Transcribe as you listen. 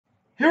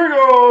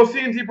go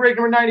C&C break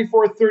number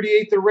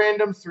 9438, the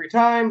randoms 3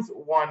 times.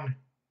 1,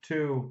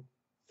 2,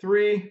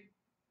 3.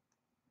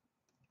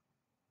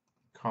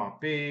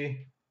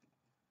 Copy.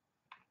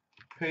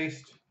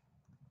 Paste.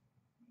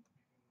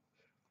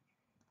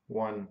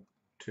 1,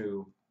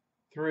 2,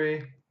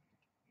 3.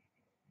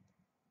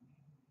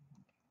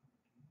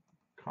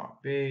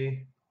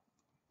 Copy.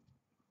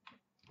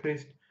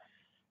 Paste.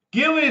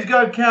 Gilly's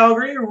got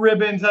Calgary.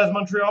 Ribbons has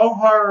Montreal.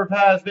 Harv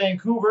has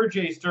Vancouver.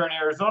 Jay Stern,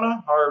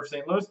 Arizona. Harv,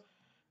 St. Louis.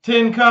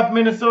 Tin Cup,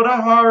 Minnesota.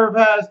 Harv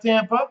has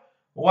Tampa.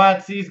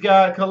 Watsy's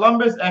got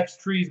Columbus.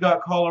 X-Tree's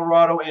got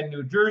Colorado and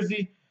New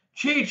Jersey.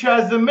 Cheech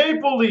has the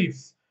Maple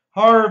Leafs.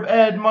 Harv,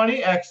 Ed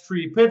Money.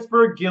 X-Tree,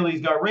 Pittsburgh.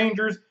 Gilly's got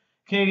Rangers.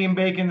 Canadian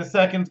Bacon the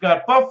second's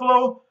got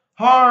Buffalo.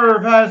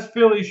 Harv has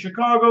Philly,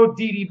 Chicago.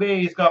 DD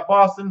Bay's got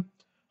Boston.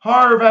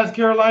 Harv has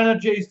Carolina.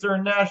 Jay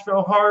Stern,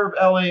 Nashville. Harv,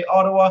 LA,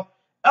 Ottawa.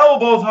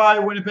 Elbows High,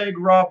 Winnipeg.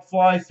 Rob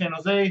Fly, San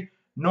Jose.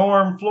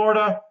 Norm,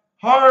 Florida.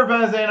 Harv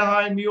has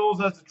Anaheim.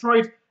 Mules has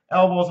Detroit.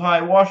 Elbows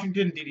High,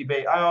 Washington. DD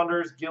Bay,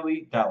 Islanders.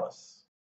 Gilly, Dallas.